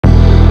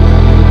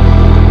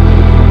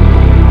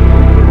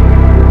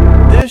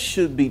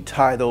should be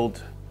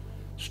titled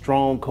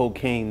Strong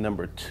Cocaine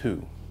Number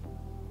 2.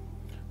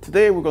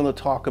 Today we're going to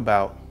talk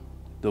about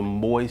the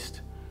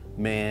moist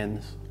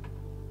man's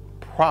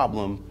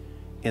problem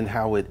and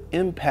how it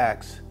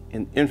impacts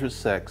and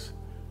intersects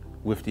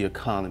with the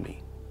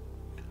economy.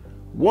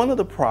 One of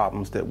the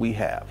problems that we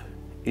have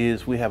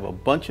is we have a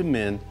bunch of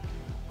men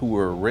who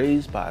were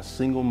raised by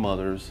single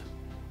mothers,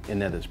 and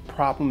that is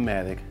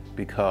problematic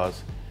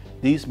because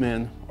these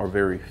men are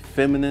very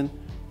feminine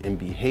in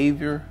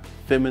behavior,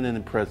 feminine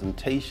in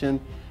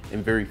presentation,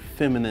 and very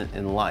feminine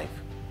in life.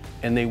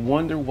 And they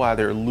wonder why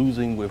they're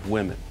losing with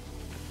women.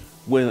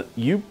 When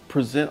you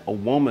present a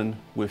woman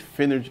with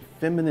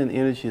feminine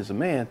energy as a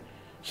man,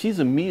 she's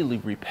immediately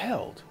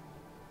repelled.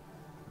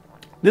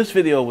 This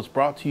video was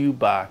brought to you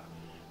by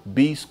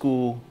B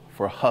School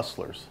for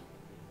Hustlers.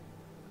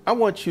 I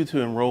want you to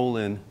enroll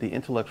in the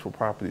Intellectual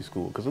Property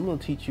School because I'm going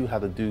to teach you how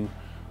to do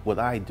what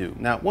I do.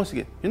 Now, once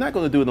again, you're not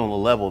going to do it on the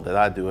level that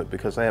I do it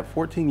because I have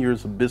 14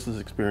 years of business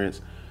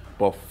experience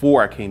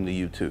before I came to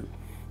YouTube.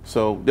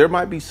 So there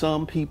might be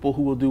some people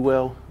who will do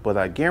well, but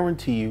I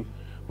guarantee you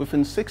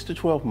within 6 to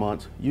 12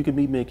 months, you can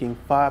be making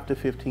 $5,000 to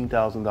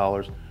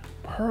 $15,000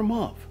 per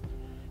month.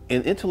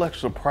 And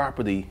intellectual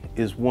property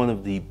is one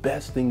of the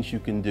best things you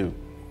can do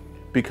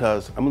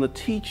because I'm going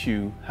to teach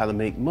you how to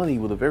make money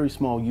with a very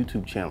small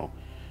YouTube channel.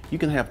 You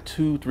can have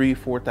 2,000,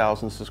 3,000,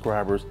 4,000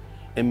 subscribers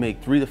and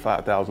make $3,000 to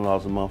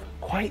 $5,000 a month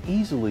quite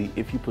easily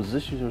if you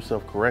position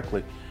yourself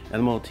correctly. And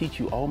I'm going to teach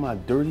you all my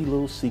dirty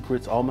little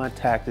secrets, all my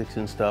tactics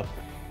and stuff.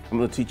 I'm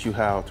going to teach you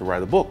how to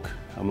write a book.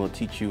 I'm going to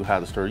teach you how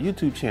to start a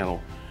YouTube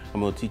channel. I'm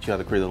going to teach you how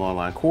to create an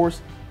online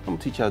course. I'm going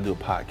to teach you how to do a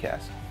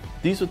podcast.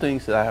 These are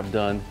things that I have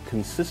done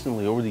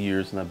consistently over the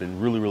years, and I've been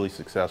really, really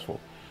successful.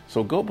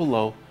 So go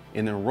below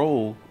and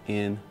enroll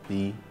in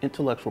the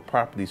Intellectual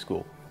Property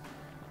School.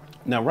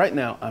 Now, right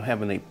now, I'm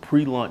having a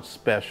pre-launch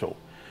special.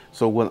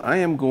 So what I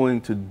am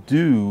going to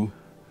do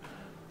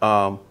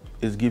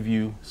is give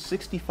you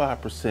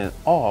 65%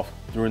 off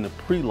during the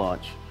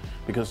pre-launch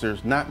because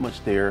there's not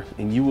much there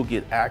and you will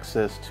get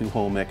access to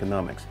home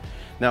economics.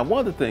 Now, one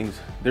of the things,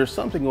 there's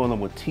something going on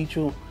with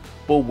Teachable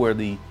where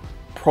the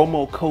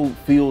promo code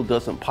field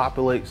doesn't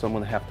populate, so I'm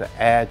going to have to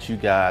add you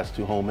guys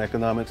to home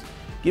economics.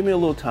 Give me a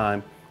little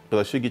time, but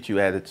I should get you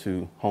added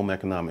to home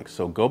economics.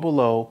 So go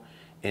below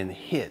and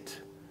hit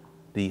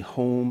the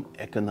home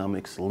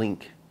economics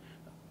link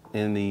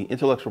in the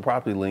intellectual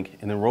property link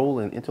and enroll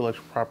in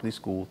Intellectual Property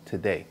School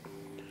today.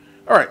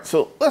 All right,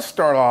 so let's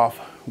start off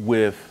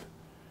with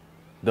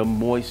the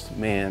moist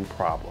man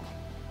problem.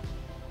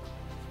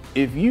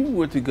 If you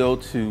were to go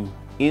to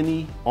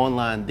any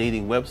online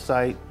dating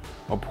website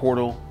or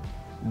portal,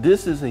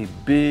 this is a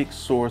big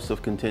source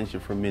of contention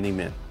for many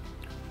men.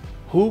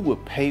 Who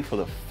would pay for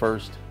the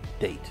first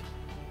date?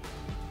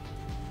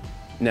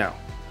 Now,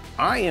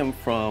 I am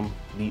from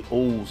the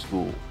old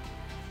school.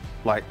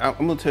 Like,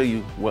 I'm gonna tell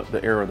you what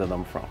the era that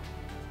I'm from.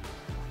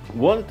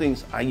 One of the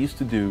things I used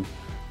to do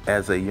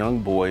as a young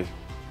boy,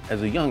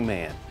 as a young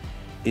man,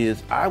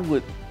 is I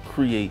would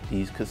create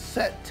these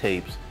cassette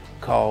tapes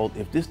called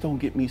If This Don't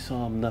Get Me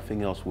Some,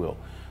 Nothing Else Will.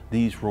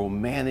 These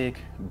romantic,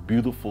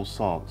 beautiful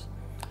songs.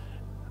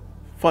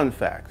 Fun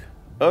fact,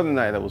 the other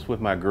night I was with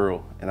my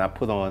girl and I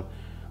put on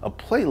a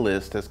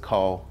playlist that's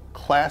called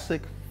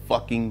Classic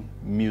Fucking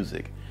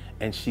Music,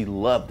 and she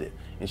loved it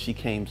and she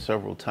came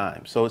several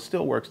times. So it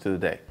still works to the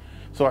day.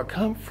 So I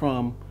come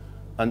from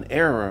an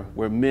era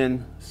where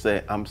men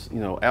say,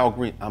 Al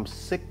Green, I'm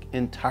sick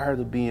and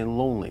tired of being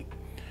lonely.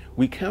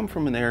 We come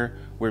from an era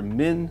where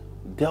men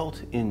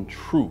dealt in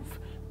truth,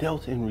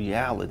 dealt in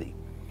reality.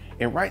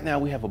 And right now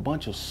we have a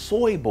bunch of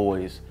soy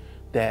boys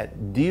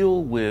that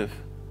deal with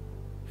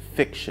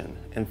fiction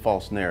and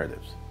false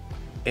narratives.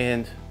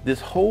 And this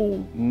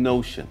whole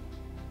notion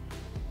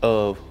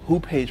of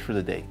who pays for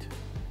the date.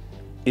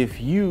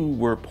 If you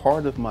were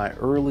part of my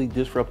early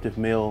Disruptive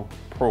Male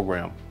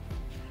program,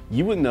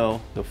 you would know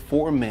the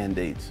 4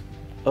 mandates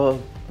of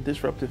a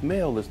disruptive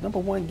male is: number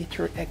 1, get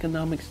your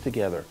economics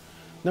together.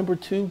 Number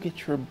 2,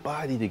 get your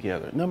body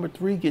together. Number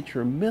 3, get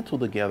your mental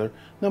together.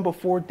 Number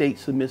 4, date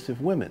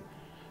submissive women.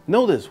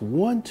 Notice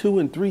 1, 2,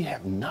 and 3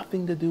 have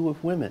nothing to do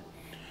with women.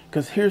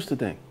 Because here's the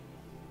thing.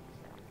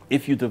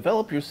 If you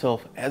develop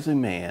yourself as a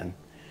man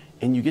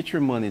and you get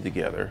your money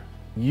together,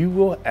 you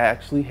will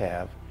actually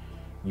have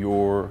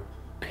your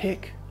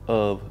pick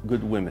of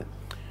good women.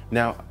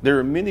 Now, there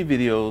are many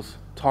videos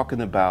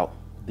talking about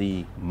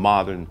the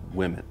modern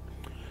women.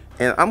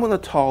 And I'm going to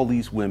call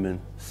these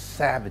women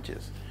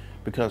savages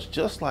because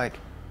just like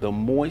the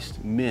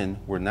moist men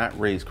were not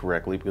raised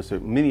correctly because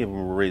many of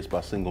them were raised by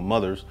single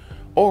mothers,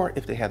 or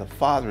if they had a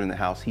father in the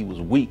house, he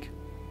was weak.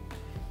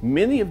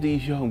 Many of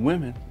these young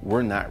women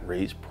were not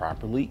raised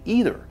properly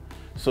either.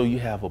 So you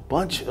have a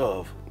bunch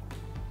of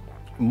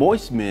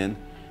moist men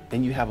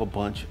and you have a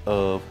bunch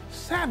of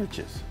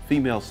savages,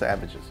 female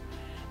savages.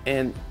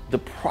 And the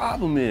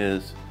problem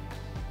is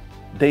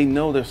they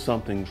know there's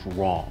something's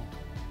wrong.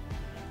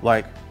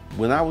 Like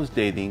when I was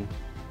dating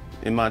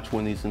in my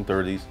 20s and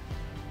 30s,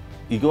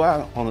 you go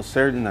out on a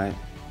Saturday night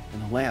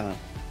in Atlanta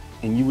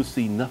and you would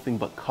see nothing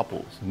but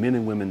couples, men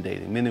and women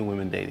dating, men and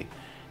women dating.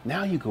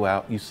 Now you go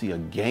out, you see a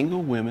gang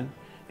of women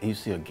and you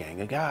see a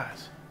gang of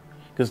guys.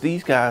 Because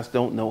these guys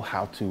don't know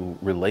how to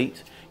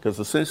relate. Because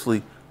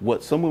essentially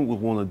what someone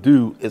would want to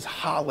do is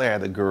holler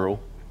at a girl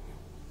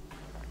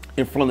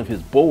in front of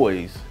his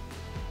boys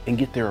and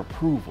get their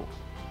approval.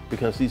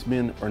 Because these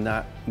men are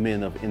not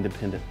men of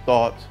independent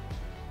thought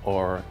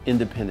or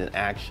independent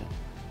action.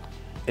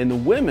 And the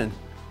women,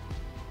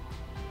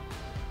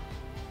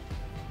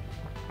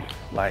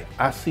 like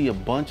I see a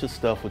bunch of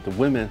stuff with the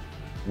women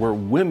where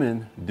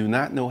women do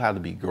not know how to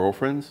be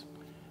girlfriends,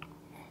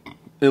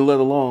 and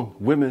let alone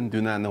women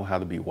do not know how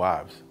to be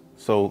wives.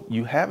 So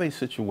you have a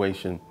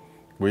situation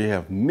where you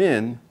have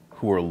men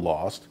who are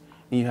lost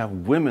and you have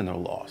women are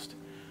lost.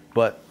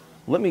 But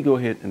let me go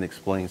ahead and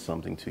explain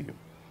something to you.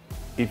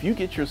 If you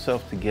get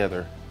yourself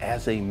together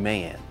as a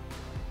man,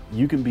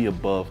 you can be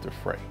above the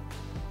fray.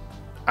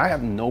 I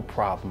have no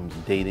problems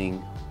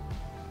dating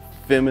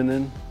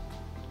feminine,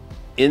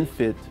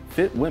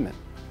 fit women.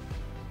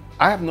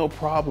 I have no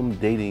problem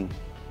dating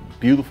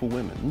beautiful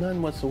women,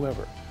 none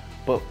whatsoever.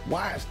 But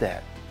why is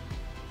that?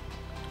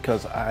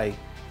 Because I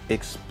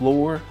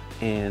explore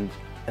and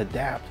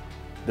adapt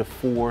the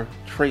 4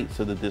 traits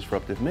of the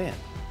disruptive man.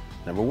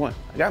 Number 1,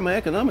 I got my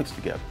economics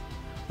together.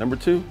 Number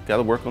 2, got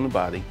to work on the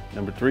body.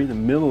 Number 3, the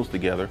mentals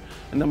together.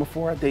 And number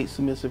 4, I date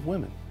submissive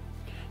women.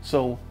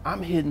 So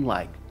I'm hitting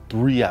like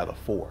 3 out of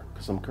 4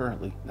 because I'm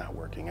currently not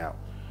working out.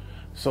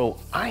 So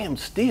I am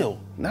still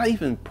not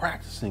even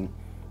practicing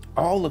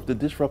all of the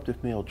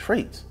disruptive male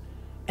traits,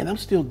 and I'm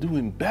still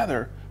doing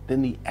better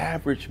than the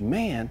average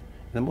man.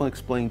 And I'm going to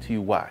explain to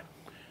you why.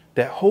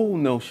 That whole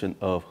notion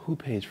of who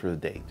pays for the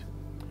date.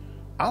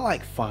 I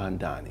like fine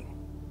dining.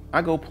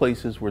 I go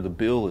places where the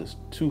bill is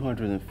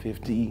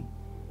 $250,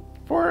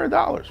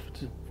 $400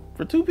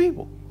 for 2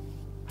 people.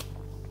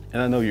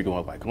 And I know you're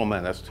going like, oh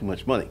man, that's too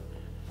much money.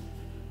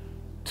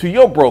 To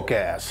your broke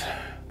ass,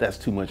 that's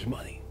too much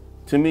money.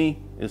 To me,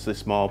 it's a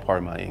small part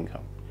of my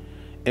income.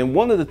 And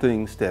one of the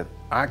things that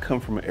I come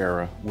from an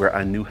era where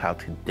I knew how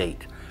to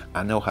date.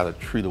 I know how to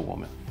treat a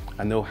woman.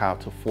 I know how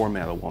to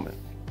format a woman.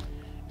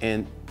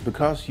 And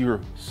because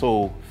you're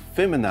so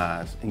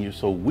feminized and you're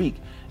so weak,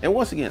 and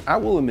once again, I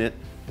will admit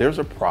there's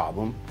a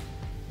problem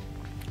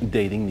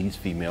dating these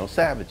female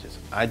savages.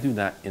 I do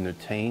not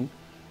entertain,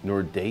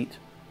 nor date,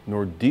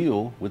 nor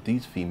deal with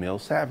these female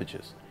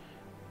savages.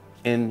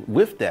 And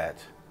with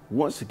that,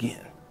 once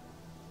again,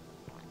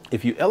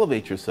 if you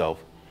elevate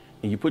yourself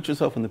and you put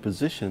yourself in the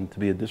position to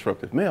be a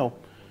disruptive male,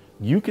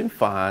 you can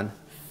find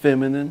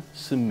feminine,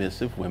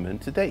 submissive women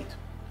to date.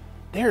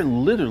 They're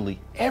literally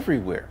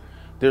everywhere.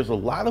 There's a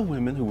lot of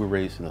women who were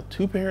raised in a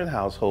 2-parent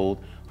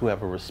household who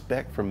have a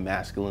respect for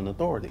masculine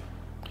authority.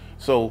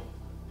 So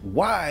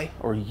why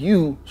are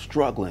you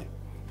struggling?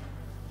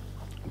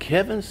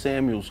 Kevin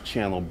Samuels'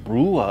 channel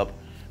blew up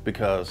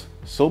because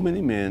so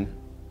many men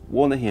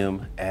wanted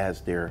him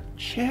as their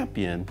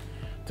champion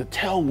to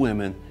tell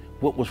women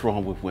what was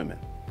wrong with women.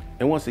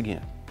 And once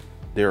again,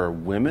 there are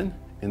women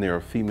and there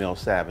are female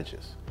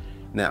savages.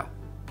 Now,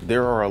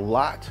 there are a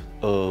lot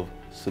of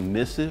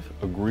submissive,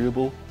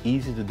 agreeable,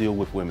 easy to deal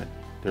with women.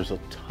 There's a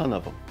ton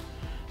of them.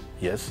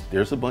 Yes,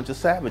 there's a bunch of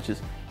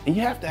savages. And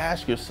you have to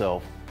ask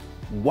yourself,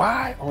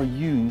 why are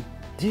you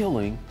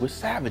dealing with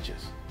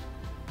savages?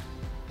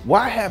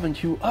 Why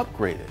haven't you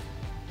upgraded?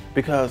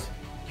 Because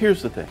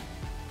here's the thing.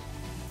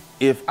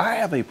 If I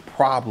have a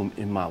problem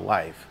in my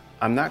life,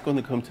 I'm not going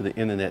to come to the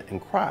internet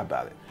and cry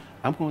about it.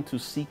 I'm going to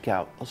seek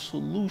out a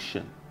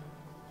solution.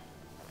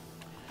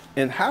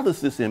 And how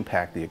does this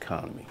impact the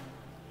economy?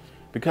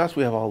 Because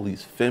we have all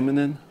these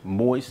feminine,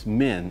 moist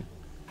men,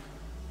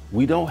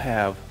 we don't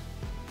have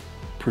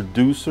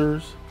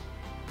producers,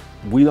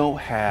 we don't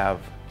have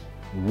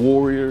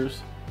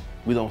warriors,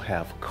 we don't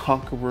have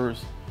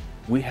conquerors.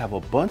 We have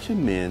a bunch of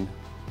men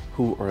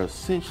who are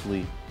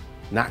essentially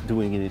not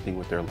doing anything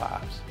with their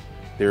lives.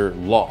 They're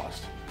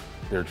lost.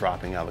 They're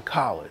dropping out of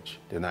college.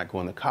 They're not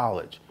going to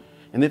college.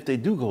 And if they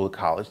do go to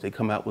college, they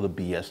come out with a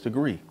BS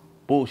degree,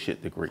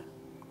 bullshit degree.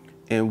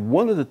 And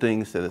one of the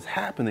things that is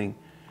happening,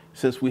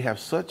 since we have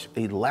such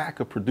a lack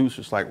of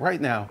producers, like right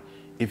now,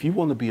 if you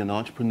want to be an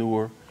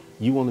entrepreneur,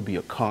 you want to be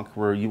a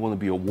conqueror, you want to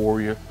be a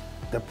warrior,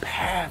 the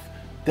path,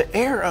 the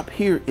air up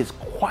here is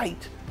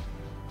quite,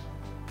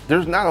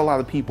 there's not a lot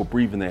of people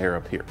breathing the air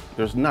up here.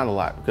 There's not a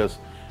lot, because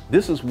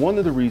this is one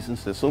of the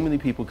reasons that so many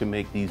people can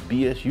make these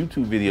BS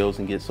YouTube videos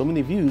and get so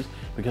many views,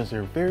 because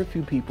there are very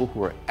few people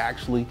who are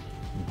actually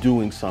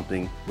doing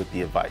something with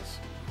the advice.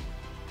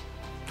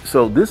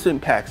 So this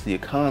impacts the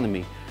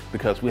economy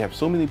because we have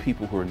so many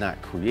people who are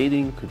not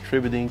creating,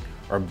 contributing,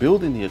 or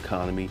building the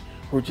economy,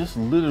 who are just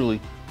literally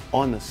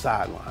on the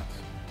sidelines.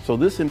 So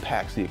this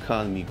impacts the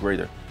economy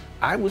greater.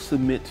 I would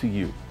submit to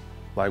you,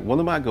 like one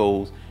of my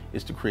goals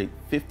is to create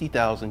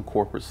 50,000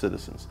 corporate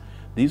citizens.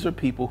 These are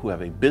people who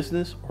have a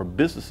business or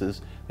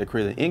businesses that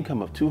create an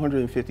income of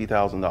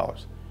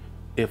 $250,000.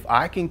 If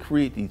I can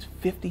create these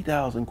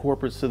 50,000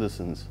 corporate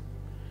citizens,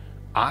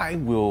 I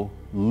will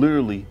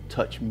literally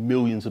touch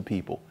millions of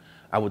people.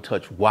 I would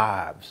touch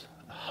wives,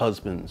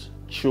 husbands,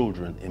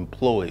 children,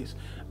 employees,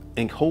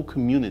 and whole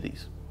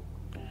communities.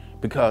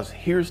 Because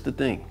here's the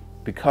thing,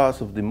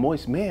 because of the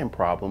moist man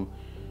problem,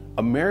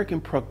 American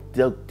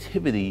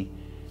productivity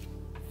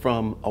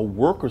from a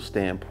worker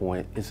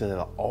standpoint is at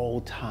an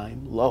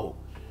all-time low.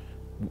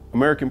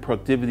 American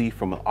productivity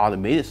from an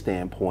automated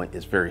standpoint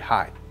is very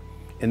high.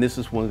 And this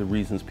is one of the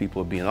reasons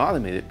people are being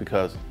automated,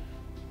 because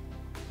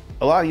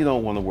a lot of you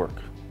don't want to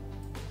work.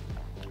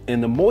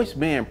 And the moist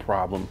man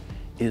problem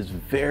is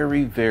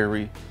very,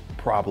 very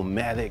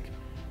problematic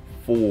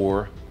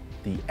for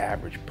the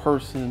average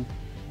person.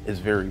 It's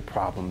very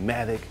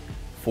problematic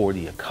for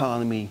the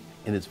economy,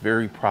 and it's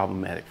very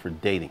problematic for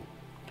dating.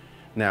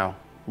 Now,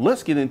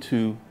 let's get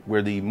into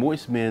where the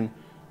moist men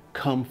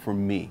come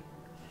from me,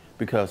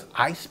 because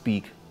I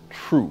speak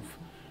truth,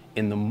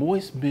 and the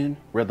moist men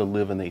rather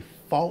live in a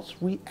false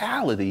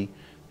reality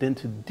than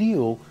to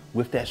deal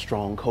with that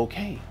strong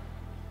cocaine.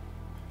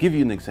 Give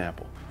you an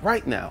example.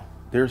 Right now,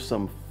 there's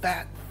some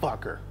fat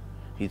fucker.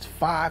 He's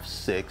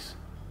 5'6",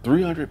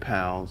 300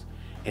 pounds,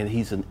 and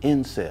he's an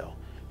incel.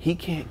 He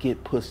can't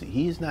get pussy.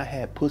 He has not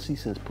had pussy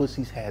since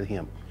pussy's had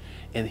him.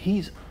 And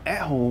he's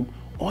at home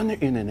on the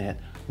internet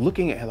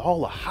looking at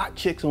all the hot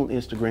chicks on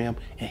Instagram,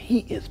 and he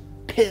is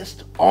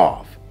pissed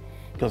off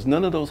because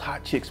none of those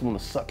hot chicks want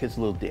to suck his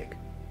little dick.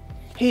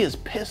 He is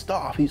pissed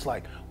off. He's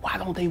like, why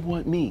don't they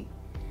want me?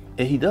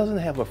 And he doesn't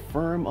have a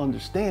firm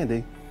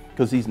understanding,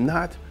 because he's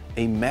not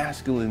a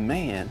masculine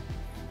man.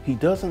 He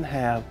doesn't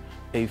have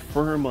a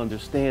firm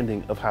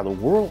understanding of how the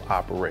world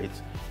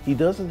operates. He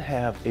doesn't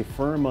have a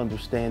firm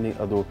understanding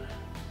of the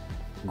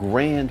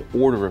grand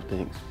order of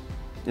things.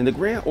 In the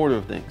grand order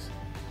of things,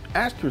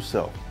 ask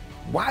yourself,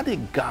 why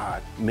did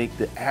God make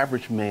the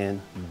average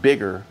man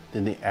bigger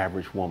than the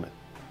average woman?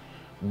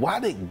 Why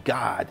did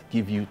God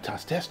give you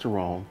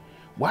testosterone?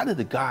 Why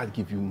did God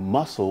give you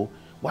muscle?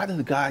 Why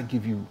did God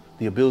give you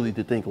the ability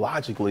to think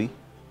logically?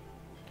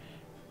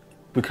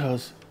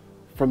 Because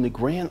from the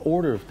grand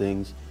order of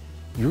things,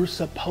 you're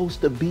supposed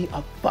to be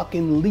a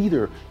fucking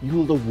leader.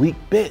 You're the weak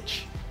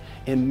bitch.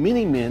 And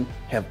many men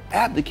have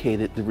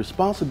abdicated the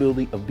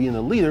responsibility of being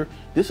a leader.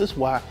 This is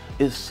why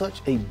it's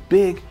such a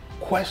big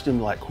question,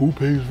 like, who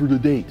pays for the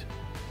date?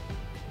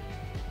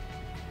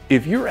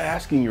 If you're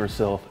asking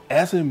yourself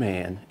as a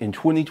man in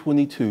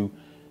 2022,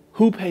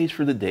 who pays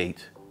for the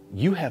date,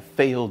 you have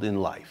failed in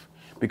life.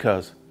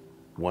 Because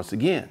once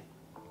again,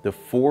 the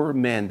 4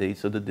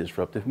 mandates of the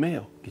disruptive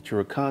male: get your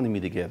economy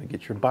together,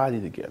 get your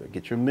body together,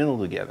 get your mental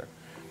together.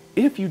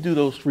 If you do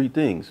those 3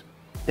 things,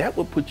 that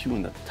will put you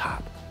in the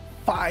top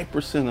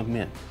 5% of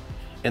men.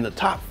 And the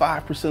top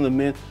 5% of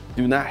men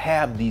do not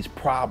have these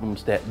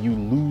problems that you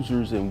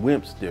losers and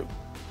wimps do.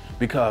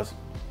 Because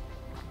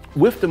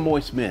with the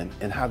moist men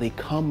and how they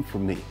come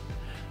from me,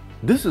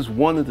 this is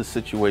one of the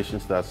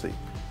situations that I see.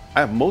 I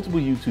have multiple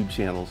YouTube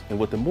channels, and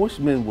what the moist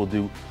men will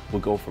do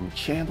will go from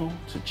channel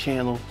to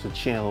channel to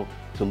channel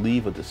to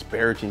leave a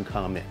disparaging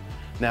comment.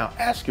 Now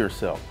ask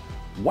yourself,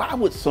 why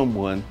would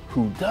someone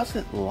who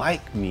doesn't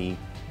like me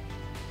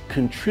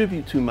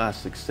contribute to my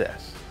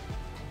success?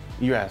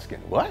 You're asking,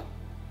 what?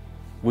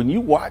 When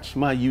you watch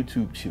my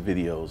YouTube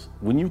videos,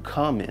 when you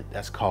comment,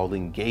 that's called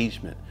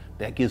engagement.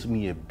 That gives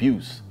me a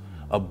boost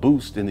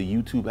in the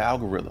YouTube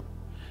algorithm.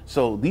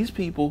 So these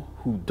people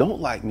who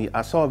don't like me,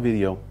 I saw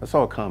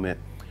a comment,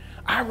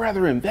 I'd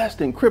rather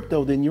invest in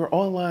crypto than your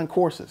online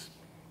courses.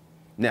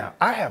 Now,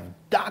 I have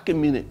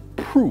documented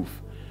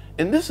proof,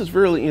 and this is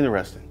really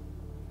interesting.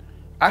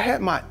 I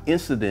had my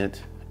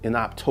incident in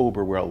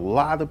October where a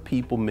lot of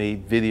people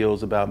made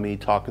videos about me,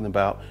 talking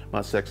about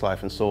my sex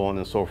life and so on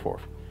and so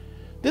forth.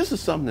 This is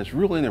something that's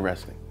really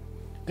interesting.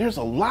 There's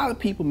a lot of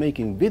people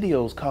making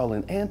videos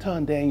calling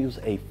Anton Daniels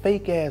a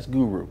fake ass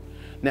guru.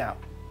 Now,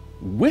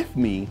 with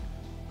me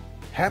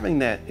having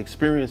that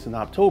experience in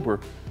October,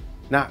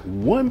 not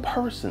one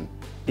person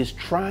is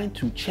trying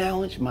to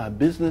challenge my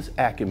business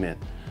acumen.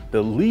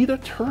 The lead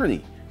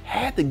attorney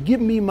had to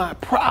give me my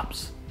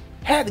props,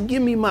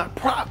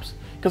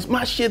 because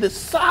my shit is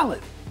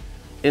solid.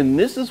 And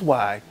this is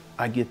why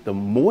I get the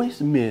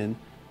moist men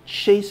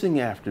chasing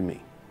after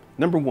me.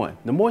 Number one,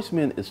 the moist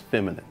man is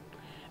feminine.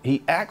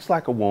 He acts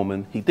like a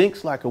woman, he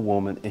thinks like a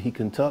woman, and he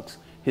conducts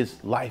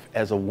his life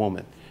as a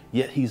woman.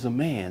 Yet he's a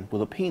man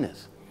with a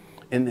penis.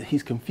 And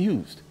he's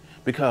confused,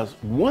 because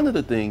one of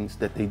the things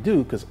that they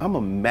do, because I'm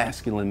a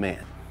masculine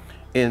man,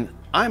 and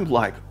I'm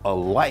like a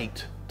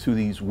light to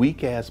these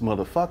weak ass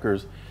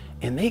motherfuckers,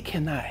 and they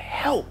cannot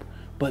help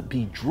but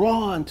be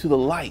drawn to the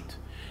light.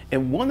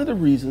 And one of the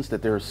reasons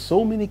that there are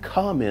so many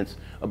comments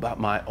about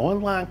my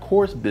online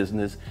course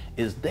business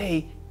is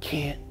they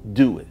can't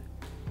do it.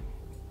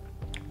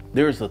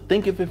 There's a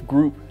Thinkific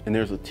group and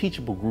there's a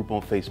Teachable group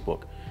on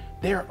Facebook.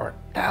 There are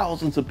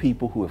thousands of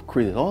people who have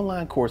created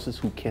online courses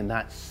who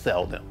cannot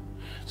sell them.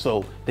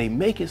 So they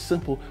make it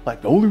simple,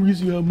 like the only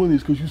reason you have money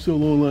is because you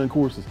sell online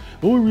courses.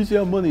 The only reason you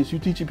have money is you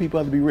teaching people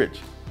how to be rich.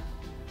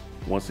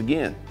 Once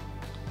again,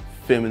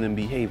 feminine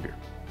behavior.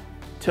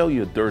 Tell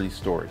you a dirty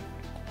story.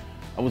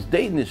 I was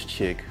dating this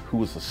chick who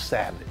was a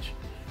savage.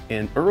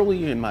 And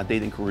early in my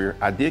dating career,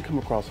 I did come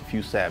across a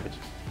few savages.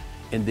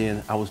 And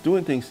then I was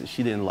doing things that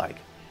she didn't like.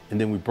 And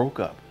then we broke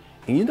up.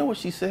 And you know what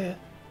she said?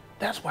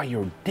 That's why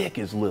your dick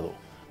is little.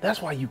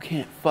 That's why you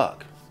can't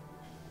fuck.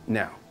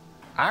 Now,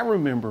 I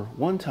remember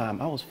one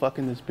time I was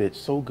fucking this bitch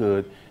so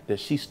good that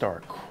she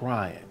started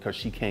crying because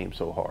she came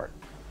so hard.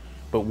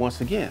 But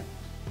once again,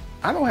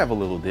 I don't have a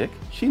little dick.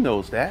 She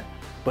knows that.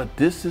 But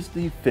this is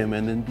the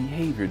feminine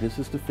behavior. This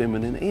is the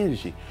feminine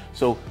energy.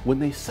 So when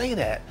they say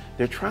that,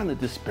 they're trying to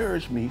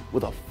disparage me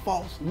with a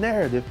false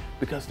narrative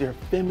because they're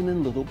a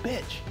feminine little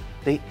bitch.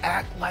 They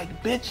act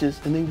like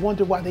bitches and they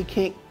wonder why they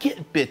can't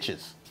get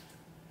bitches.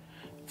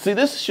 See,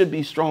 this should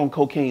be strong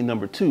cocaine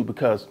number 2,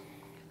 because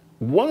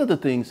one of the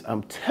things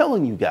I'm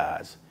telling you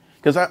guys,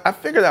 because I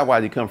figured out why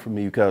they come from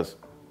me, because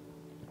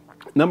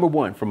number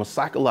 1, from a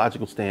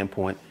psychological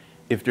standpoint,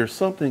 if there's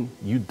something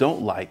you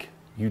don't like,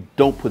 you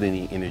don't put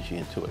any energy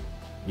into it.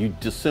 You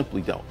just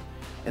simply don't.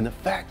 And the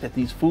fact that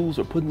these fools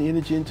are putting the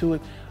energy into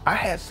it, I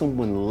had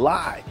someone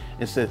lie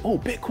and said, oh,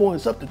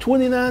 Bitcoin's up to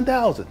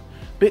 29,000.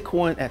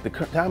 Bitcoin at the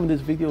time of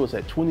this video is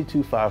at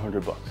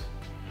 22,500 bucks.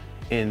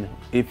 And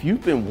if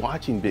you've been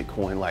watching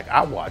Bitcoin like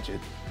I watch it,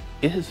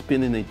 it has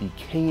been in a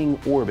decaying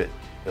orbit.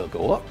 It'll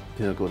go up,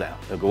 then it'll go down.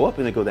 It'll go up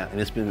and it'll go down.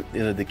 And it's been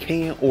in a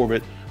decaying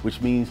orbit,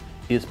 which means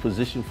it's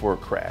positioned for a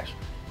crash.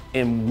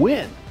 And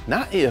when,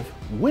 not if,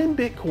 when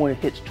Bitcoin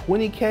hits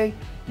 20K,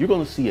 you're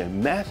gonna see a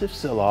massive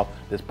sell-off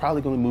that's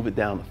probably gonna move it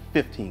down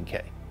to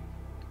 15K.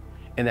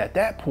 And at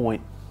that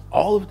point,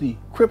 all of the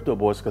crypto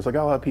boys, because I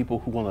got a lot of people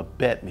who wanna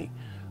bet me,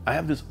 I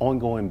have this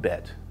ongoing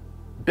bet.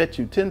 Bet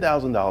you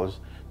 $10,000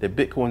 that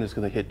Bitcoin is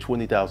gonna hit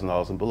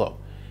 $20,000 and below.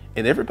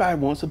 And everybody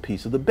wants a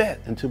piece of the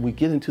bet until we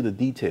get into the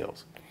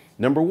details.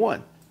 Number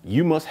 1,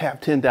 you must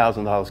have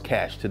 $10,000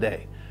 cash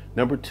today.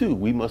 Number 2,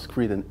 we must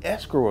create an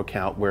escrow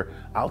account where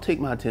I'll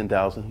take my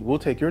 10,000, we'll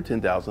take your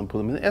 10,000, put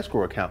them in an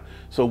escrow account.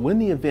 So when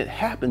the event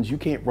happens, you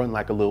can't run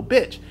like a little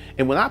bitch.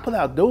 And when I put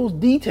out those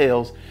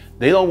details,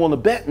 they don't want to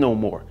bet no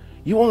more.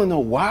 You want to know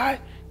why?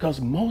 Because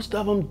most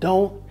of them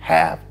don't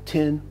have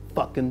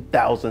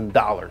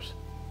 $10,000,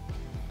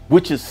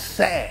 which is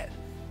sad.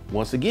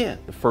 Once again,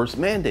 the first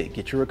mandate,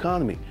 get your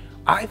economy.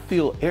 I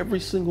feel every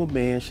single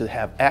man should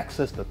have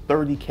access to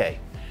 30K.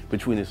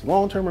 Between his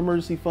long-term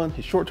emergency fund,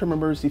 his short-term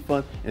emergency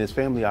fund, and his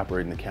family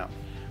operating account.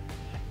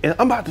 And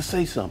I'm about to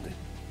say something.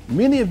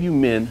 Many of you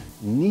men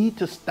need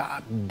to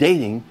stop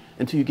dating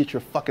until you get your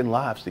fucking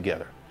lives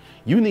together.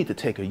 You need to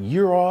take a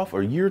year off,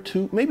 or a year or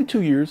 2, maybe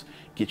 2 years,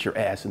 get your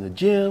ass in the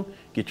gym,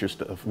 get your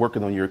stuff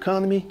working on your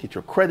economy, get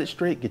your credit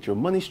straight, get your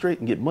money straight,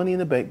 and get money in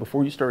the bank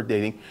before you start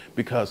dating.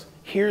 Because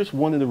here's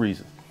one of the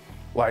reasons.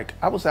 Like,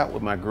 I was out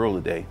with my girl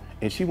today,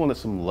 and she wanted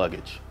some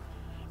luggage.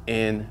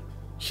 And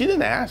she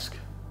didn't ask.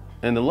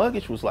 And the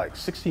luggage was like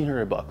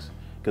 1,600 bucks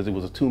because it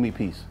was a Toomey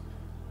piece.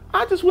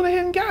 I just went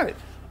ahead and got it.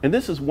 And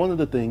this is one of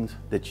the things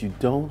that you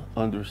don't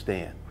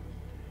understand.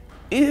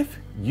 If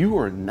you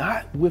are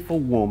not with a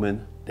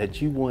woman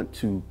that you want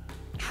to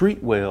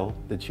treat well,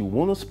 that you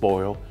want to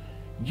spoil,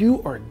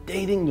 you are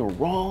dating the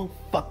wrong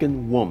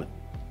fucking woman.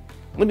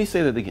 Let me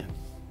say that again.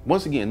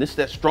 Once again, this is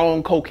that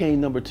strong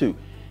cocaine number 2.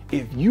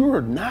 If you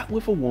are not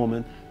with a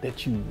woman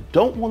that you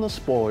don't want to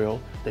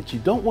spoil, that you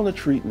don't want to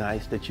treat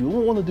nice, that you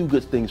don't want to do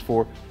good things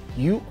for,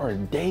 you are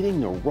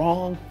dating the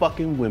wrong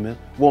fucking woman,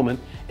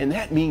 and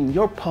that means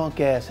your punk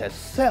ass has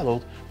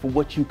settled for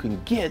what you can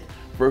get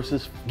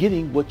versus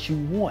getting what you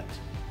want.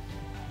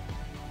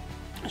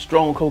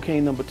 Strong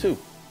cocaine number 2.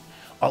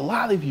 A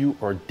lot of you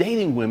are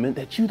dating women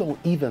that you don't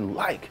even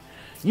like.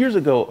 Years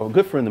ago, a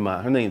good friend of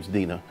mine, her name's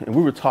Dina, and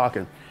we were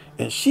talking,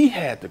 and she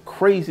had the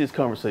craziest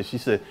conversation. She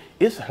said,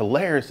 it's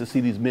hilarious to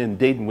see these men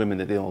dating women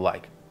that they don't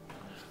like.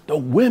 The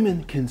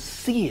women can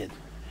see it.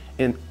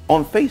 And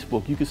on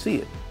Facebook, you can see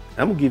it.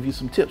 I'm gonna give you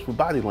some tips for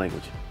body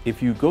language.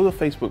 If you go to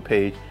the Facebook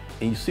page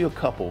and you see a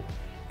couple,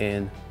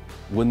 and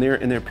when they're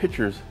in their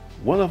pictures,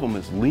 one of them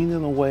is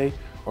leaning away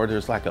or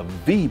there's like a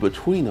V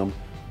between them,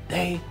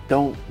 they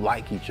don't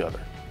like each other.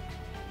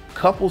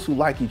 Couples who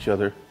like each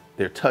other,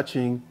 they're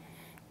touching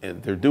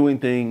and they're doing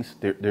things,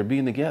 they're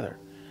being together.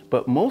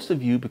 But most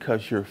of you,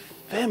 because you're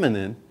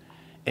feminine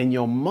and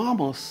your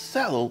mama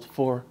settled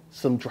for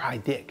some dry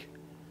dick.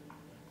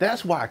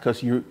 That's why,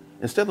 because you're,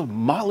 instead of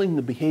modeling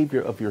the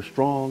behavior of your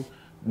strong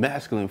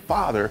masculine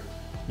father,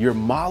 you're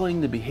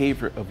modeling the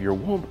behavior of your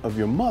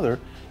mother,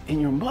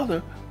 and your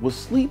mother was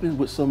sleeping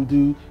with some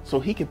dude so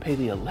he could pay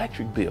the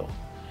electric bill.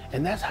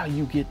 And that's how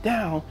you get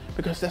down,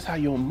 because that's how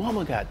your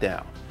mama got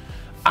down.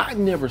 I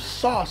never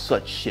saw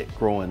such shit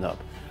growing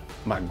up.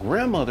 My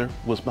grandmother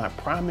was my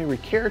primary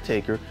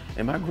caretaker,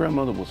 and my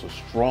grandmother was a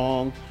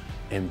strong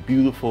and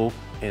beautiful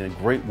and a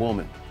great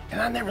woman.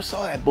 And I never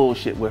saw that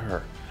bullshit with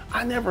her.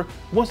 I never,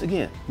 once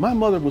again, my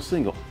mother was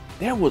single.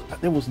 There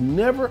was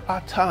never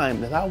a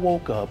time that I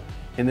woke up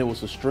and there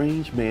was a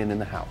strange man in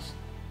the house.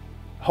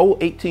 Whole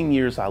 18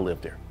 years I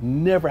lived there.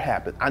 Never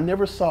happened. I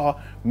never saw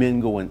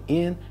men going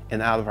in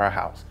and out of our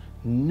house.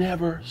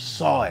 Never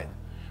saw it,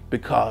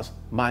 because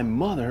my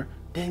mother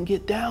didn't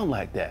get down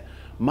like that.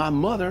 My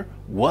mother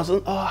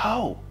wasn't a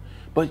hoe,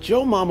 but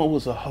your mama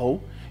was a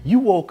hoe. You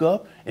woke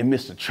up and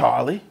Mr.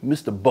 Charlie,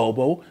 Mr.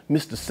 Bobo,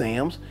 Mr.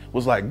 Sam's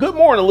was like, good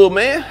morning, little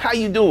man. How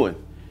you doing?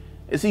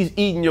 As he's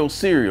eating your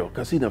cereal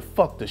because he done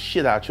fucked the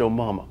shit out your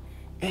mama.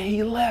 And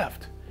he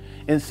left.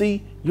 And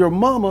see, your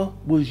mama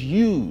was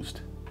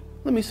used.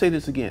 Let me say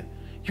this again.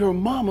 Your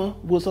mama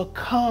was a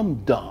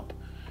cum dump.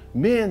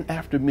 Men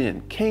after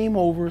men came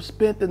over,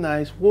 spent the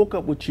night, woke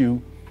up with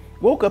you,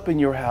 woke up in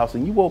your house,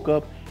 and you woke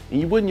up and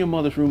you went in your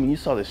mother's room and you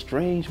saw this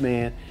strange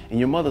man, and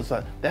your mother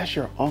said, that's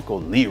your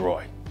Uncle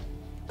Leroy,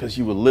 because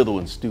you were little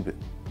and stupid.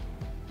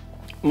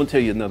 I'm gonna tell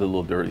you another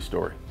little dirty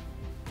story.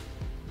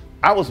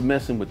 I was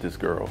messing with this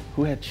girl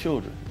who had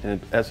children,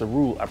 and as a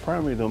rule, I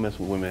primarily don't mess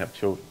with women that have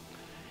children.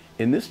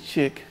 And this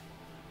chick,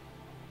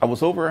 I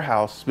was over her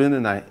house spending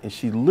the night, and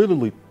she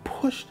literally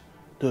pushed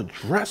the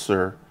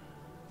dresser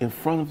in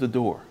front of the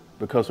door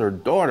because her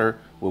daughter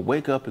would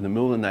wake up in the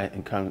middle of the night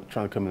and trying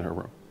to come in her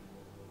room.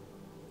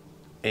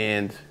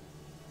 And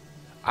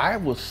I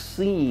was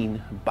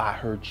seen by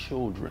her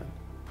children.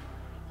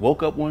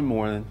 Woke up one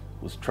morning,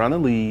 was trying to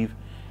leave,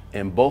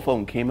 and both of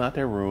them came out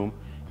their room,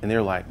 and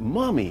they're like,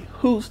 Mommy,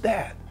 who's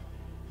that?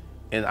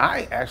 And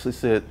I actually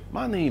said,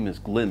 my name is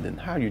Glendon.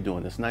 How are you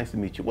doing? It's nice to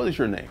meet you. What is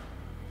your name?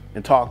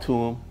 And talked to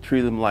them,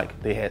 treated them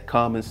like they had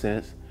common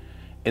sense,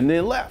 and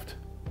then left.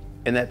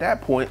 And at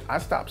that point, I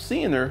stopped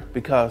seeing her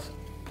because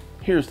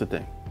here's the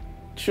thing.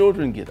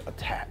 Children get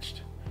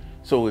attached.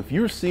 So if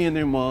you're seeing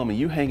their mom and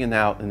you hanging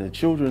out and the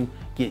children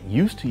get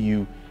used to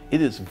you,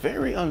 it is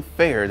very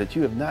unfair that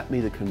you have not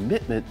made a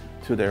commitment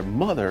to their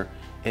mother.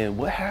 And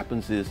what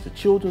happens is the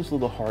children's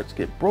little hearts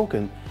get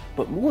broken,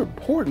 but more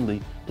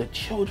importantly, the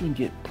children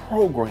get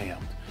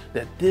programmed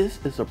that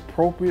this is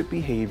appropriate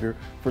behavior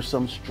for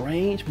some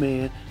strange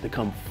man to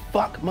come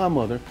fuck my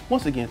mother.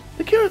 Once again,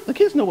 the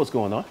kids know what's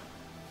going on.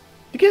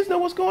 The kids know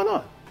what's going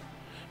on.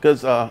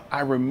 Because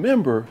I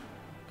remember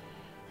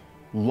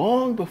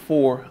long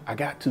before I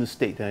got to the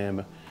state that I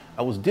am,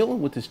 I was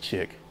dealing with this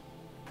chick,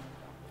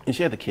 and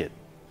she had a kid.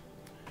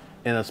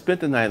 And I spent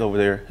the night over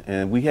there,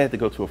 and we had to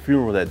go to a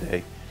funeral that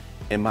day,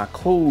 and my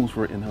clothes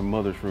were in her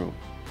mother's room.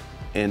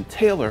 And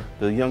Taylor,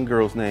 the young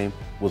girl's name,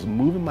 was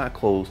moving my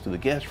clothes to the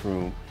guest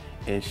room,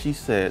 and she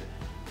said,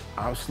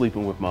 I'm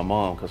sleeping with my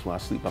mom because when I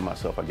sleep by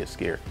myself, I get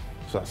scared.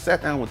 So I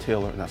sat down with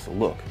Taylor and I said,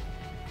 look,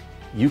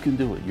 you can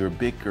do it. You're a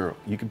big girl.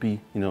 You can be,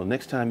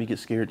 next time you get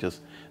scared,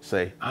 just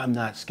say, I'm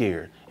not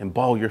scared, and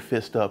ball your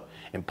fist up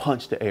and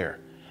punch the air.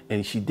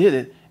 And she did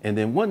it. And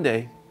then one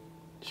day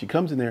she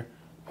comes in there,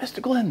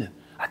 Mr. Glendon,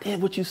 I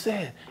did what you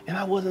said and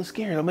I wasn't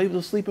scared. I'm able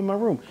to sleep in my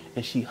room.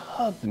 And she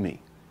hugged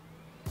me.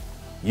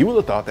 You would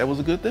have thought that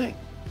was a good thing.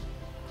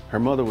 Her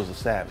mother was a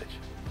savage.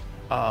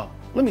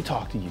 Let me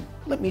talk to you.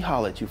 Let me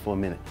holler at you for a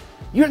minute.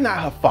 You're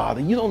not her father.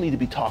 You don't need to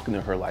be talking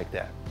to her like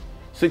that.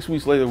 6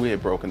 weeks later, we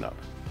had broken up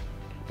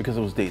because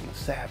I was dating a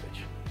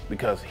savage.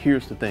 Because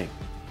here's the thing.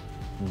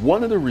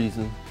 One of the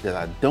reasons that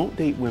I don't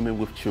date women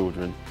with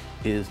children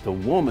is the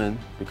woman,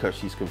 because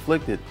she's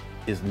conflicted,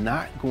 is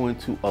not going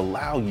to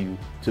allow you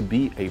to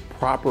be a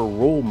proper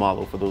role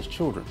model for those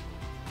children.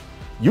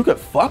 You could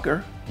fuck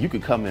her. You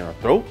could come in her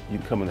throat. You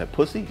can come in her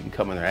pussy. You can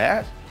come in her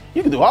ass.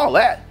 You can do all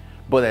that.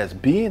 But as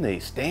being a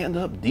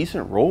stand-up,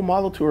 decent role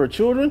model to her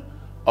children,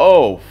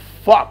 oh,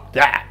 fuck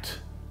that.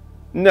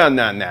 No.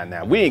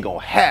 We ain't gonna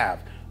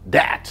have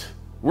that.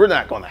 We're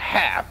not gonna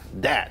have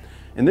that.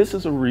 And this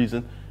is a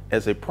reason,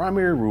 as a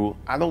primary rule,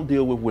 I don't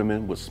deal with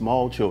women with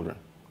small children.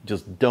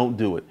 Just don't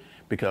do it.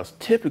 Because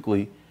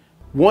typically,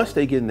 once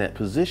they get in that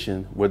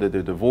position, whether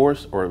they're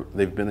divorced or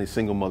they've been a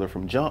single mother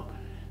from jump,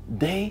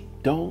 they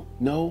don't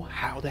know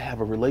how to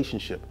have a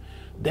relationship.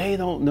 They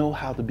don't know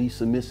how to be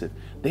submissive.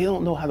 They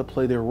don't know how to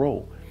play their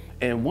role.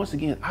 And once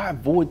again, I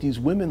avoid these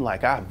women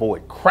like I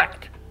avoid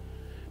crack.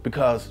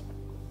 Because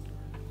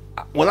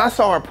when I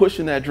saw her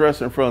pushing that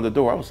dresser in front of the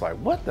door, I was like,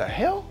 what the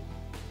hell?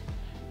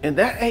 And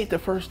that ain't the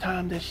first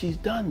time that she's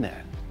done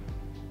that.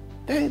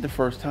 That ain't the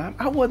first time.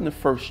 I wasn't the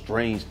first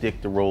strange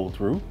dick to roll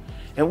through.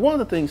 And one of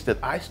the things that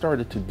I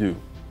started to do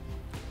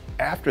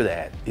after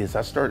that is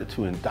I started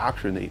to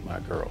indoctrinate my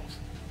girls.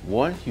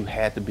 One, you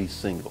had to be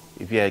single.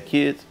 If you had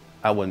kids,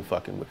 I wasn't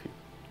fucking with you.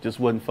 Just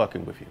wasn't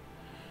fucking with you.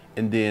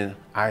 And then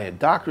I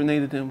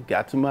indoctrinated them,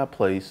 got to my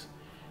place,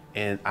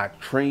 and I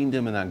trained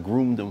them and I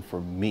groomed them for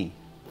me.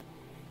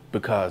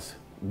 Because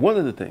one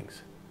of the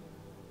things,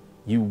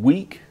 you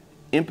weak,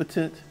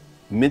 impotent,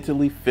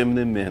 mentally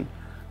feminine men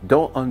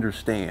don't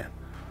understand.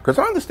 Because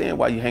I understand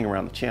why you hang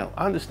around the channel.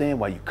 I understand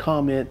why you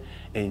comment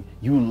and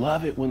you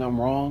love it when I'm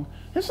wrong.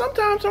 And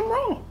sometimes I'm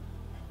wrong.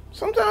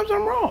 Sometimes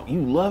I'm wrong.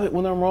 You love it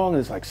when I'm wrong.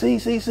 And it's like,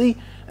 see.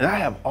 And I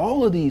have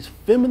all of these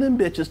feminine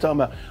bitches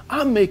talking about,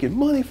 I'm making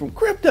money from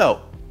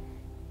crypto,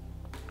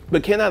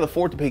 but cannot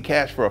afford to pay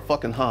cash for a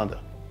fucking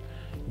Honda.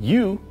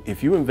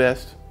 If you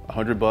invest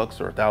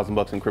 $100 or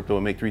 $1,000 in crypto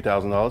and make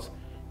 $3,000,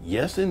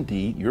 yes,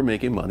 indeed, you're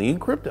making money in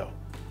crypto.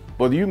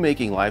 But are you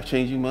making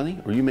life-changing money?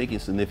 Or are you making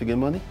significant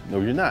money?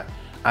 No, you're not.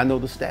 I know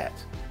the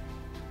stats.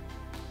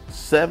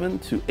 7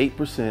 to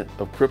 8%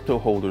 of crypto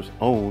holders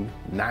own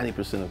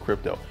 90% of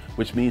crypto,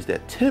 which means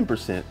that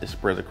 10% is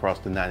spread across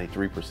the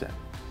 93%.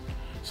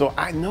 So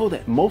I know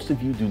that most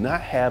of you do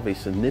not have a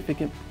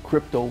significant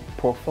crypto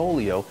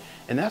portfolio.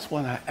 And that's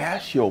when I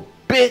ask your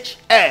bitch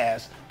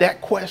ass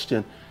that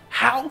question,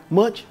 how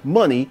much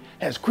money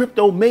has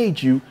crypto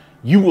made you?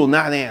 You will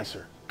not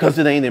answer because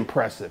it ain't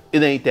impressive.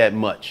 It ain't that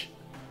much.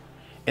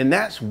 And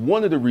that's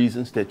one of the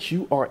reasons that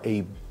you are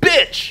a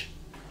bitch,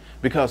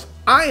 because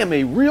I am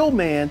a real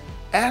man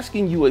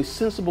asking you a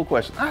sensible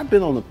question. I've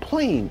been on the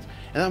planes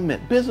and I've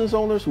met business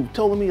owners who've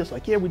told me, it's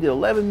like, yeah, we did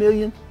 11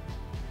 million,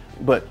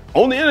 but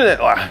on the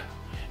internet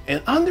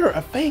and under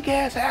a fake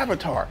ass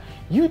avatar.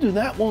 You do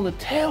not want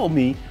to tell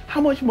me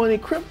how much money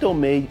crypto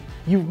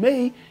you've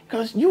made,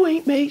 because you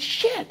ain't made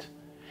shit.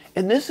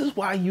 And this is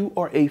why you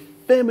are a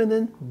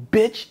feminine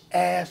bitch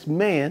ass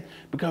man,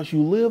 because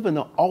you live in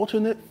an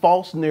alternate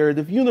false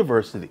narrative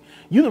universe. You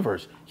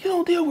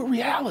don't deal with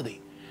reality.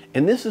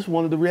 And this is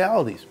one of the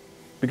realities.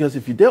 Because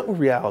if you dealt with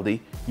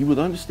reality, you would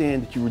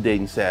understand that you were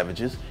dating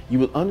savages. You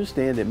would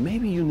understand that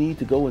maybe you need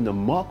to go into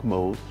monk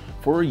mode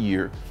for a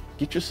year,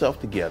 get yourself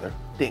together,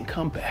 then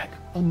come back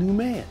a new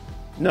man.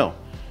 No,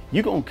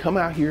 you're going to come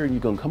out here and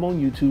you're going to come on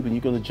YouTube and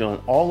you're going to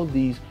join all of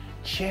these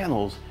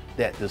channels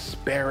that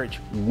disparage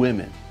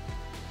women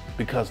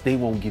because they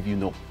won't give you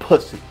no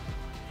pussy.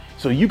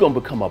 So you're going to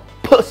become a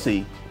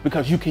pussy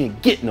because you can't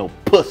get no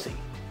pussy.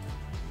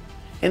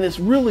 And it's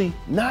really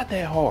not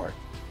that hard.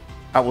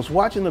 I was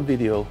watching a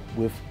video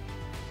with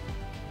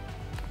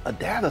a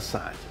data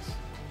scientist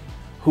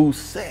who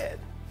said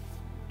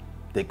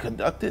they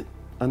conducted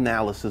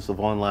analysis of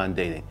online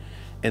dating,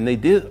 and they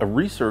did a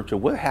research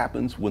of what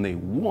happens when a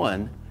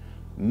 1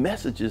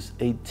 messages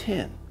a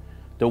 10.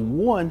 The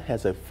 1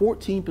 has a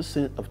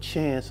 14% of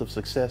chance of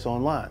success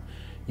online.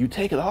 You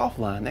take it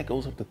offline, that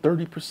goes up to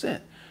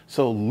 30%.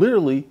 So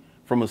literally,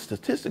 from a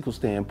statistical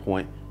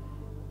standpoint,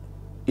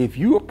 if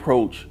you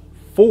approach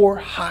 4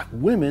 hot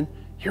women,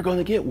 you're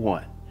gonna get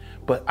 1.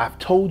 But I've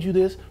told you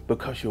this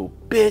because your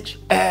bitch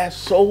ass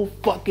so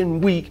fucking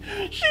weak.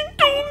 She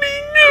told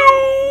me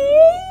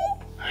no.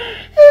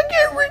 I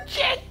get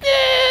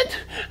rejected.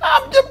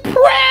 I'm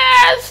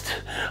depressed.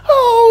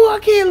 Oh, I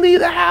can't leave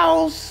the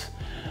house.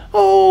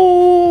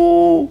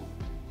 Oh,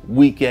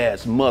 weak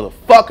ass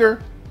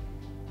motherfucker.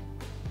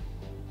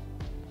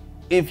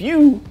 If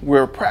you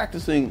were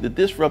practicing the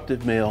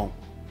disruptive male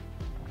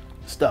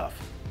stuff,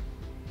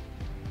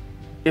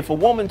 if a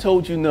woman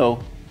told you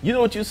no, you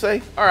know what you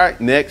say? All right,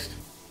 next.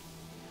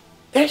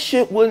 That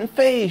shit wouldn't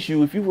faze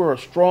you if you were a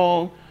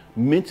strong,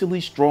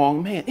 mentally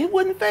strong man. It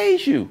wouldn't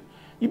faze you.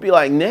 You'd be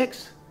like,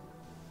 next,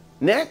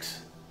 next.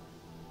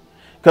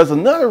 Because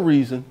another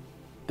reason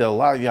that a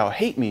lot of y'all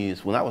hate me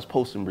is when I was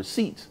posting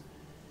receipts,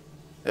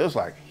 it was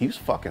like, he was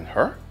fucking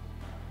her.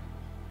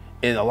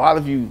 And a lot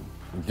of you,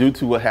 due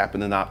to what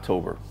happened in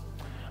October,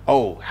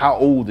 oh, how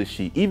old is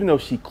she? Even though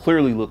she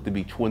clearly looked to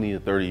be 20 to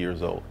 30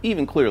 years old,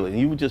 even clearly. And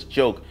you would just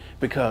joke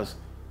because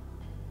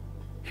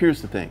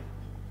here's the thing,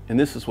 and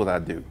this is what I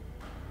do.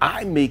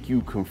 I make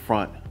you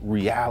confront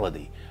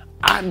reality.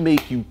 I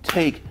make you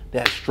take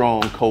that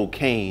strong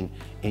cocaine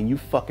and you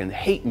fucking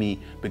hate me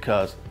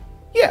because,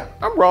 yeah,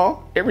 I'm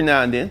wrong every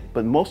now and then,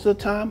 but most of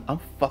the time I'm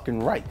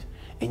fucking right.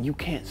 And you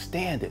can't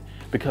stand it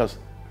because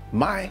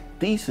my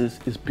thesis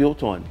is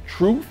built on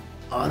truth,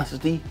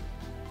 honesty,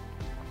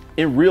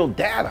 and real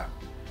data.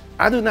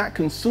 I do not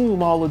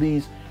consume all of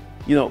these,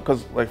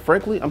 because like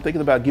frankly, I'm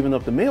thinking about giving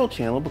up the male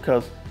channel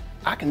because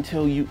I can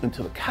tell you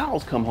until the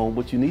cows come home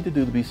what you need to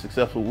do to be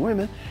successful with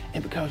women,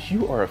 and because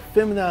you are a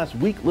feminized,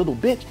 weak little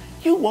bitch,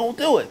 you won't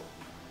do it.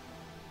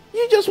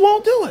 You just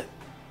won't do it.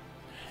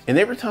 And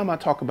every time I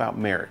talk about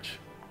marriage,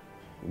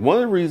 one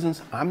of the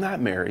reasons I'm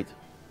not married,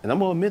 and I'm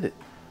gonna admit it,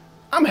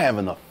 I'm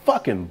having a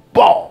fucking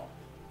ball.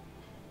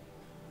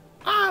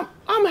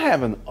 I'm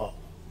having a,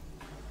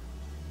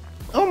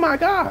 oh my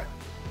God.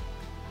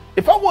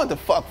 If I wanted to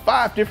fuck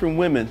 5 different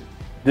women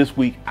this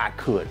week, I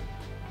could.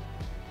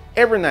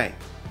 Every night.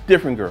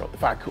 Different girl,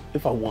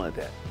 if I wanted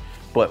that.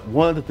 But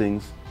one of the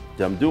things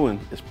that I'm doing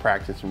is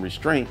practicing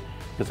restraint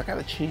because I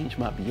gotta change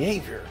my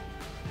behavior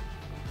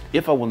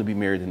if I want to be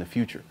married in the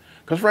future.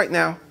 Because right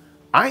now,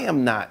 I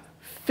am not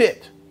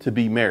fit to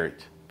be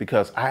married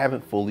because I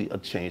haven't fully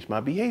changed my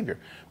behavior.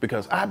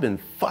 Because I've been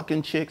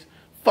fucking chicks,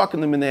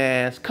 fucking them in the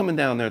ass, coming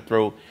down their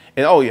throat.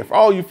 And oh yeah, for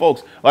all you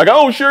folks, like I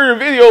don't share your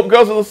video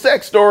because of the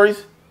sex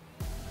stories.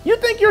 You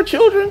think your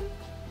children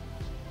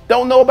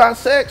don't know about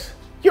sex?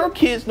 Your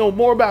kids know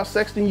more about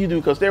sex than you do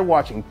because they're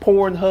watching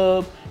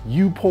Pornhub,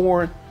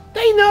 YouPorn.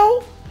 They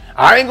know.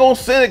 I ain't gonna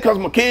send it because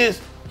my kids,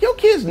 your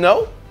kids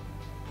know.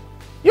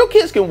 Your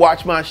kids can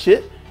watch my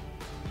shit.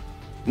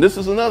 And this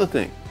is another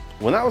thing.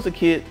 When I was a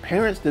kid,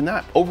 parents did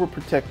not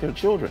overprotect their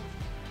children.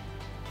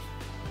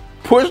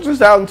 Push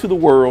us out into the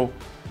world,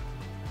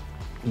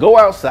 go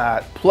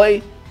outside,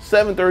 play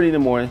 7:30 in the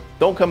morning,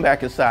 don't come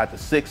back inside to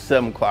 6,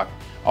 7 o'clock,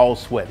 all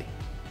sweaty.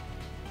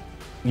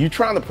 You're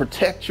trying to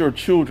protect your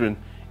children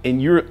and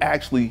you're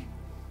actually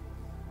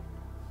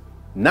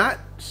not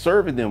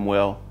serving them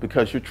well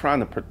because you're trying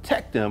to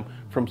protect them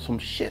from some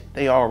shit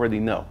they already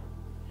know.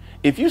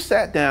 If you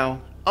sat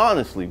down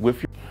honestly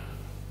with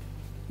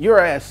your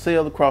ass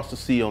sailed across the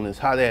sea on this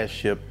hot ass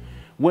ship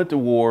went to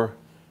war,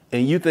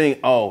 and you think,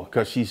 oh,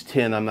 because she's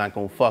 10, I'm not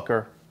going to fuck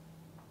her.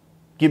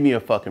 Give me a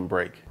fucking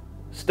break.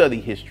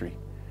 Study history.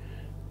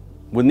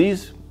 When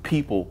these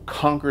people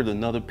conquered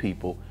another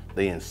people,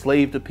 they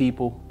enslaved the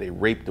people, they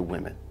raped the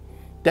women.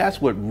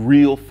 That's what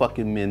real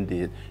fucking men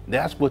did.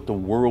 That's what the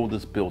world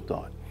is built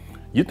on.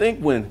 You think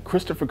when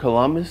Christopher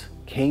Columbus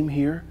came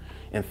here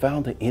and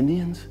found the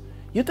Indians,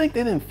 you think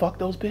they didn't fuck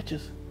those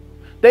bitches?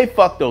 They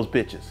fucked those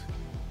bitches.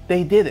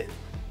 They did it.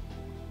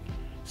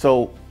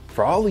 So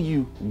for all of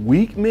you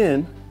weak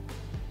men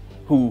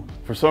who,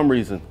 for some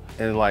reason,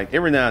 and like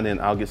every now and then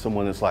I'll get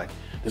someone that's like,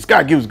 this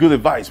guy gives good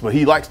advice, but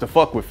he likes to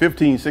fuck with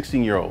 15,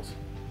 16-year-olds.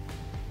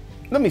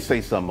 Let me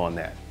say something on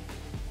that.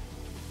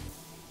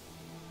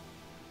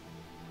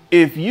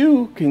 If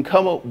you can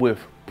come up with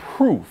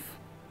proof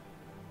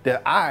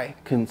that I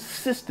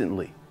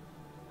consistently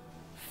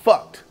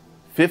fucked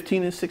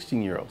 15 and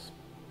 16-year-olds,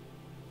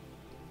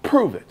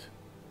 prove it.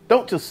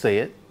 Don't just say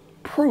it,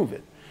 prove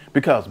it.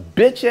 Because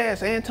bitch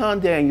ass Anton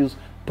Daniels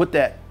put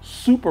that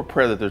super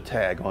predator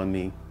tag on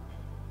me.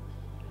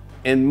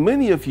 And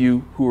many of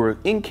you who are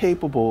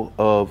incapable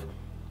of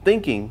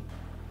thinking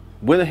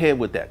went ahead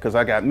with that. Because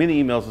I got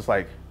many emails that's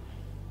like,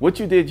 what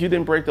you did, you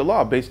didn't break the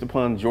law based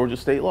upon Georgia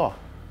state law.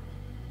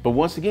 But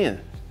once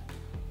again,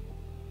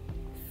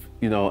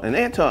 you know, and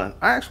Anton,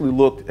 I actually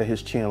looked at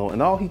his channel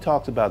and all he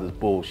talks about is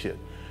bullshit.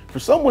 For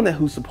someone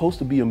who's supposed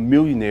to be a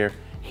millionaire,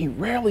 he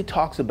rarely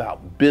talks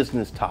about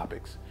business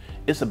topics.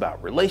 It's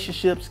about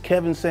relationships,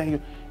 Kevin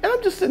Samuel. And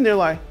I'm just sitting there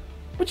like,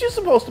 but you're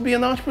supposed to be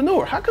an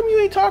entrepreneur. How come you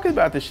ain't talking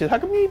about this shit? How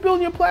come you ain't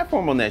building your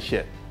platform on that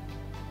shit?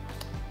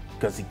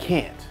 Because he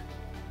can't.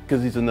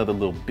 Because he's another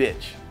little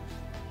bitch.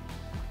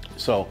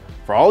 So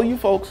for all you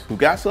folks who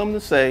got something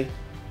to say,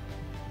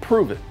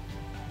 prove it.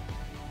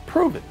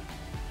 Prove it.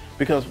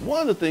 Because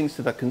one of the things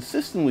that I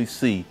consistently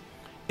see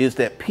is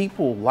that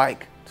people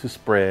like to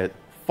spread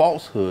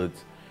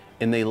falsehoods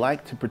and they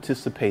like to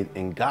participate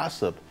in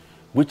gossip,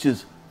 which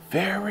is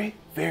very,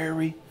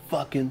 very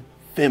fucking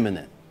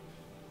feminine.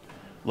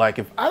 Like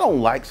if I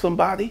don't like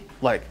somebody,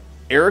 like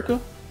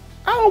Erica,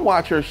 I don't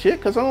watch her shit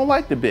because I don't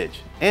like the bitch.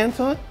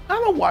 Anton, I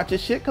don't watch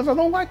his shit because I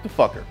don't like the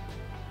fucker.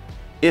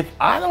 If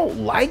I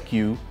don't like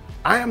you,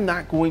 I am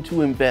not going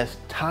to invest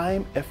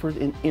time, effort,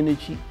 and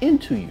energy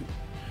into you.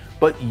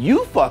 But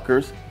you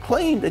fuckers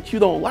claim that you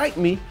don't like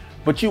me,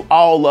 but you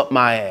all up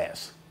my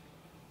ass.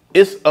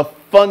 It's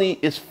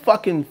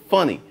fucking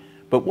funny.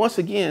 But once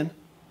again,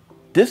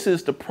 this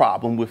is the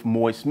problem with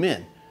moist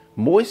men.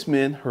 Moist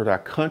men hurt our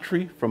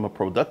country from a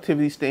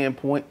productivity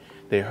standpoint.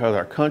 They hurt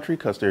our country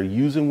because they're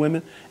using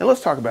women. And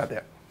let's talk about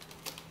that.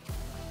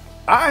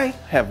 I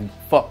have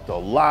fucked a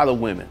lot of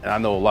women. And I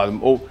know a lot of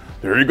them, oh,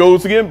 there he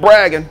goes again,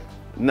 bragging.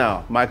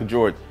 No, Michael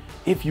Jordan,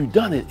 if you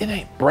done it, it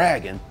ain't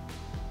bragging.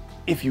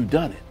 If you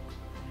done it.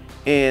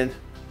 And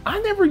I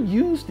never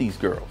used these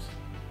girls.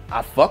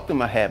 I fucked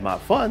them, I had my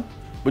fun.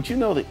 But you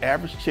know the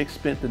average chick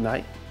spent the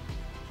night.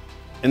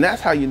 And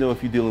that's how you know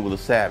if you're dealing with a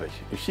savage.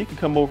 If she can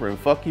come over and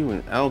fuck you,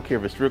 and I don't care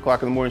if it's 3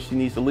 o'clock in the morning, she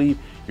needs to leave,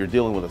 you're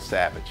dealing with a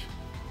savage.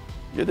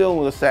 You're dealing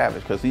with a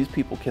savage because these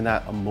people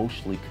cannot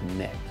emotionally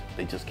connect.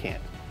 They just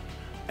can't.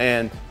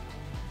 And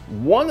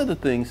one of the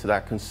things that I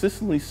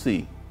consistently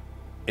see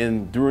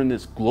during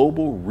this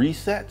global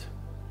reset,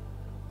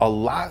 a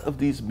lot of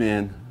these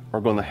men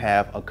are going to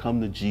have a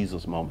come to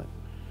Jesus moment.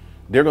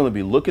 They're going to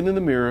be looking in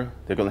the mirror.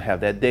 They're going to have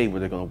that day where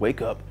they're going to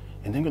wake up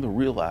and they're going to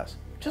realize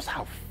just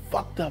how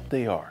fucked up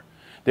they are.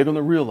 They're going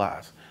to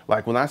realize,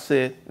 like when I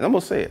said, and I'm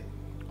going to say it,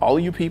 all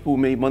of you people who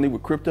made money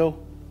with crypto,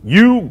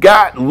 you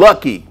got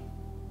lucky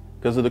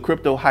because of the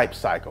crypto hype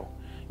cycle.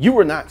 You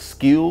were not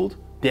skilled,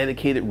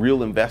 dedicated,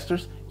 real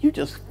investors. You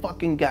just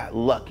fucking got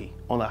lucky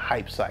on a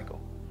hype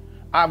cycle.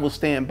 I will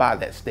stand by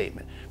that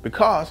statement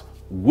because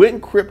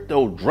when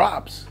crypto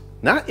drops,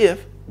 not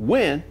if,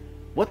 when,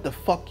 what the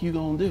fuck you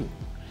gonna do?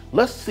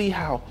 Let's see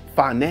how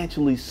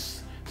financially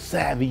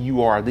savvy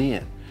you are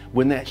then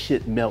when that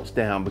shit melts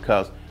down,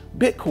 because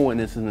Bitcoin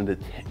is in a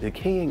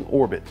decaying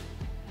orbit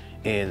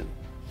and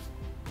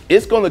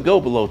it's going to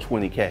go below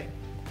 20K.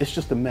 It's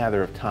just a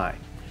matter of time,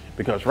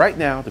 because right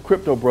now the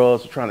crypto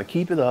bros are trying to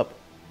keep it up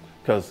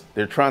because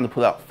they're trying to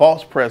put out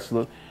false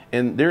precedent.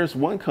 And there's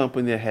one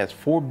company that has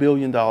 $4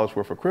 billion worth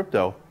of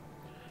crypto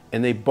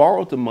and they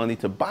borrowed the money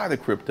to buy the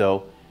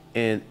crypto.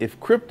 And if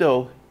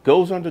crypto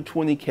goes under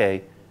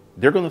 20K,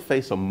 they're going to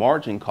face a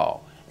margin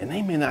call and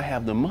they may not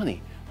have the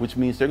money, which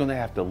means they're going to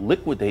have to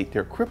liquidate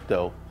their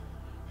crypto.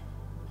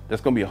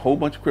 That's going to be a whole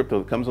bunch of crypto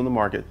that comes on the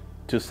market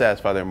to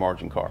satisfy their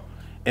margin call.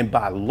 And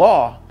by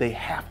law, they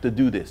have to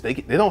do this. They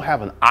don't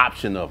have an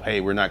option of, hey,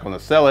 we're not going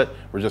to sell it.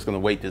 We're just going to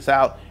wait this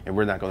out and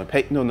we're not going to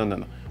pay. No, no, no,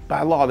 no.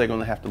 By law, they're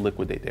going to have to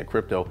liquidate their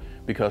crypto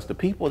because the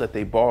people that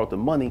they borrowed the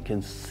money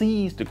can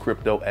seize the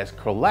crypto as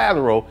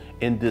collateral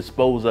and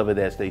dispose of it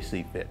as they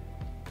see fit.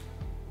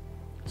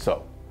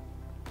 So,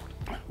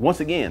 once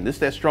again, this is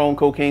that strong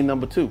cocaine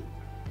number 2.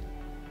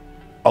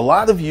 A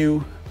lot of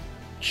you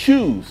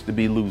choose to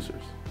be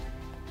losers.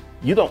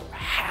 You don't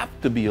have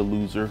to be a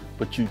loser,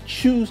 but you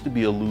choose to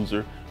be a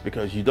loser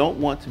because you don't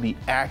want to be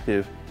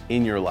active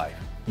in your life.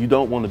 You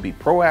don't want to be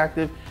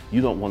proactive.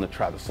 You don't want to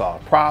try to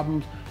solve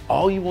problems.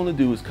 All you want to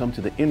do is come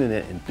to the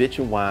internet and bitch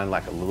and whine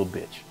like a little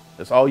bitch.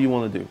 That's all you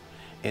want to do.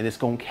 And it's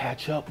going to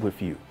catch up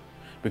with you.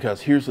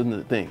 Because here's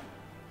the thing.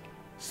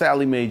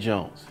 Sally Mae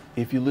Jones,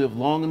 if you live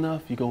long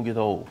enough, you're going to get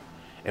old.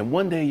 And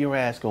one day your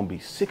ass going to be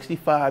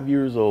 65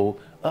 years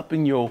old up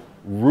in your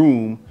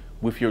room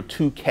with your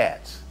 2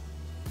 cats.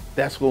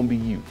 That's going to be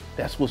you.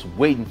 That's what's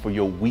waiting for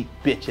your weak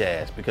bitch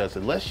ass. Because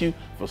unless you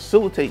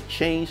facilitate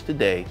change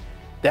today,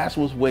 that's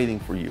what's waiting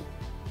for you.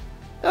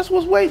 That's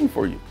what's waiting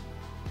for you.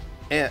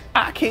 And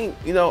I can't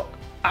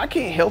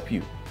help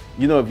you.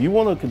 If you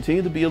want to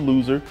continue to be a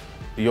loser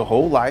your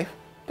whole life,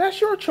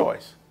 that's your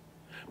choice.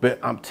 But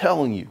I'm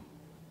telling you,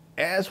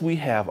 as we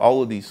have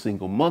all of these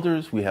single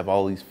mothers, we have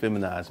all these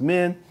feminized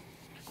men,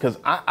 because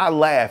I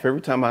laugh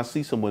every time I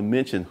see someone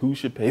mention who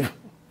should pay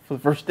for the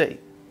first date.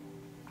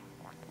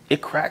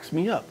 It cracks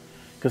me up,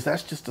 because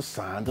that's just a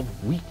sign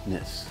of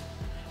weakness.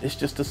 It's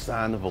just a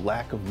sign of a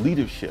lack of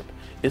leadership.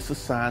 It's a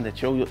sign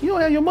that you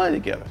don't have your money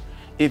together.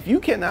 If you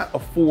cannot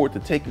afford to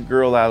take a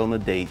girl out on a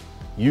date,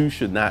 you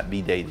should not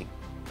be dating.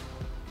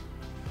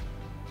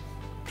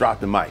 Drop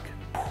the mic.